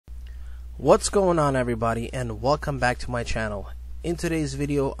What's going on, everybody, and welcome back to my channel. In today's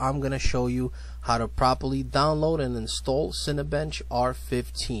video I'm going to show you how to properly download and install Cinebench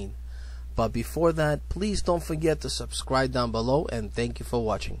R15. But before that, please don't forget to subscribe down below, and thank you for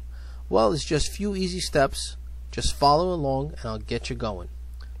watching. Well, it's just a few easy steps. Just follow along and I'll get you going.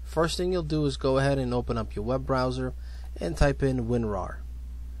 First thing you'll do is go ahead and open up your web browser and type in Winrar.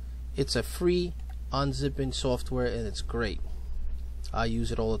 It's a free unzipping software and it's great. I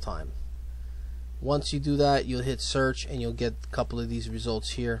use it all the time. Once you do that, you'll hit search and you'll get a couple of these results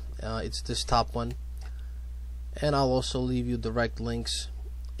here. It's this top one, and I'll also leave you direct links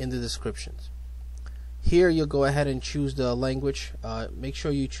in the descriptions. Here you'll go ahead and choose the language. Make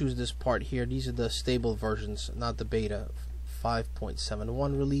sure you choose this part here. These are the stable versions, not the beta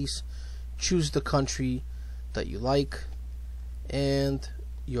 5.71 release. Choose the country that you like and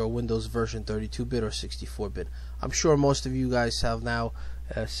your Windows version, 32-bit or 64-bit. I'm sure most of you guys have now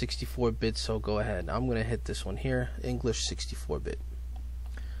 64-bit, so go ahead. I'm gonna hit this one here, English 64-bit.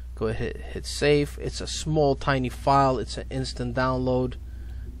 Go ahead, hit save. It's a small tiny file, it's an instant download.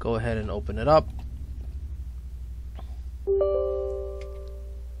 Go ahead and open it up.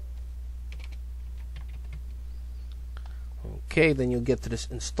 Okay, then you'll get to this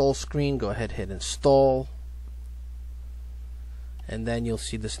install screen. Go ahead, hit install, and then you'll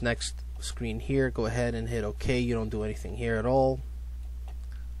see this next screen here. Go ahead and hit OK. You don't do anything here at all,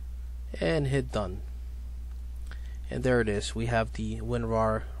 and hit done. And there it is. We have the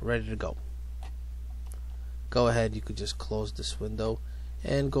WinRAR ready to go. Go ahead, you could just close this window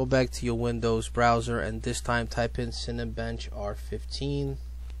and go back to your Windows browser, and this time type in Cinebench R15,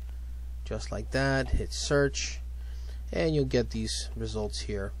 just like that. Hit search and you'll get these results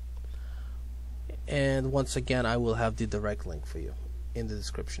here. And once again, I will have the direct link for you in the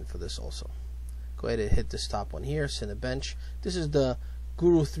description for this also. Go ahead and hit this top one here, Cinebench. This is the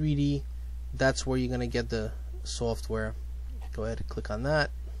Guru 3D. That's where you're going to get the software. Go ahead and click on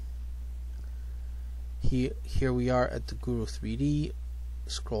that. Here we are at the Guru 3D.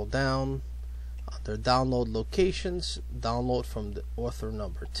 Scroll down under download locations, download from the author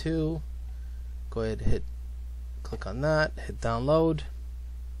number 2. Go ahead and click on that, hit download.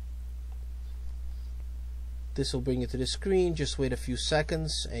 This will bring you to the screen. Just wait a few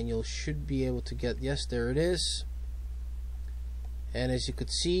seconds and you should be able to get, yes, there it is. And as you could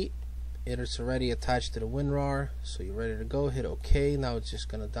see, it is already attached to the WinRAR, so you're ready to go. Hit OK. Now it's just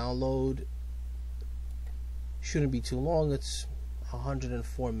gonna download. Shouldn't be too long. It's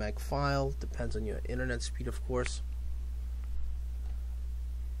 104 meg file, depends on your internet speed, of course.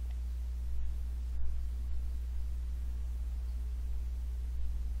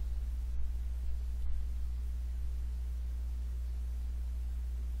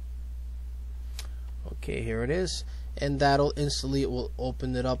 Okay, here it is, and that'll instantly, it will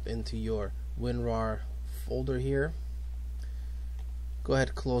open it up into your WinRAR folder here. Go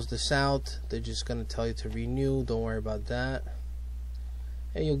ahead, close this out. They're just going to tell you to renew. Don't worry about that,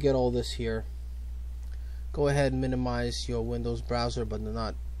 and you'll get all this here. Go ahead and minimize your Windows browser, but do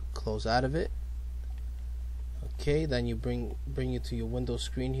not close out of it. Okay, then you bring it to your Windows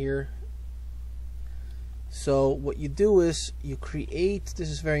screen here. So what you do is you create, this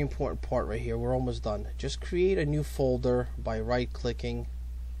is a very important part right here, we're almost done. Just create a new folder by right clicking,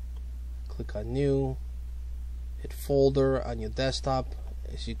 click on new, hit folder on your desktop.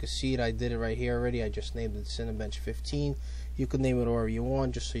 As you can see, I did it right here already. I just named it Cinebench 15. You can name it whatever you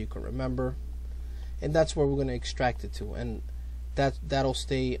want, just so you can remember. And that's where we're going to extract it to, and that'll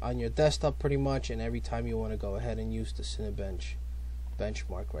stay on your desktop pretty much, and every time you want to go ahead and use the Cinebench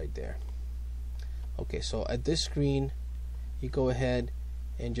benchmark right there. Okay, so at this screen you go ahead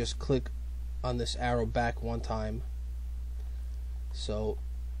and just click on this arrow back one time, so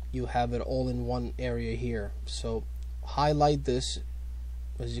you have it all in one area here. So highlight this,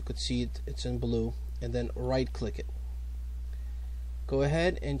 as you could see it's in blue, and then right click it. Go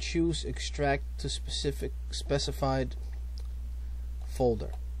ahead and choose extract to specified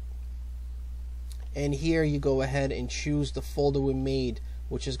folder, and here you go ahead and choose the folder we made,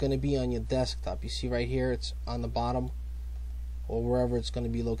 which is going to be on your desktop. You see right here, it's on the bottom, or wherever it's going to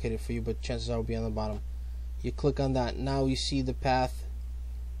be located for you, but chances are it will be on the bottom. You click on that. Now you see the path.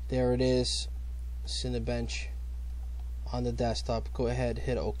 There it is, Cinebench on the desktop. Go ahead,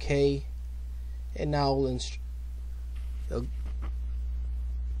 hit OK, and now it'll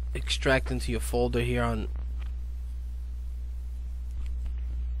extract into your folder here on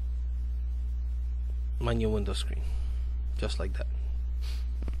your Windows screen, just like that.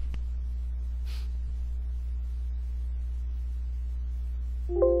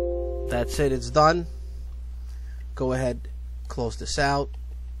 That's it, it's done. Go ahead, close this out.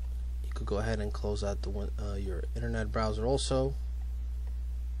 You could go ahead and close out your internet browser also.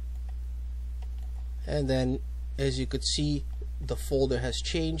 And then, as you could see, the folder has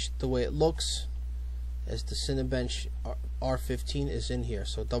changed the way it looks, as the Cinebench R15 is in here.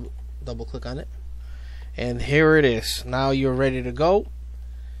 So double click on it, and here it is. Now you're ready to go.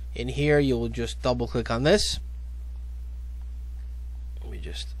 In here, you will just double click on this. Let me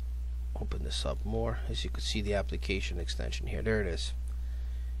just open this up more. As you can see, the application extension here. There it is.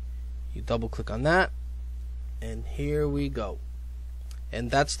 You double click on that, and here we go. And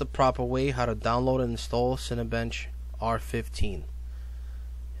that's the proper way how to download and install Cinebench R15.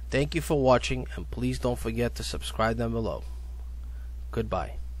 Thank you for watching, and please don't forget to subscribe down below.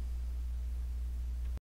 Goodbye.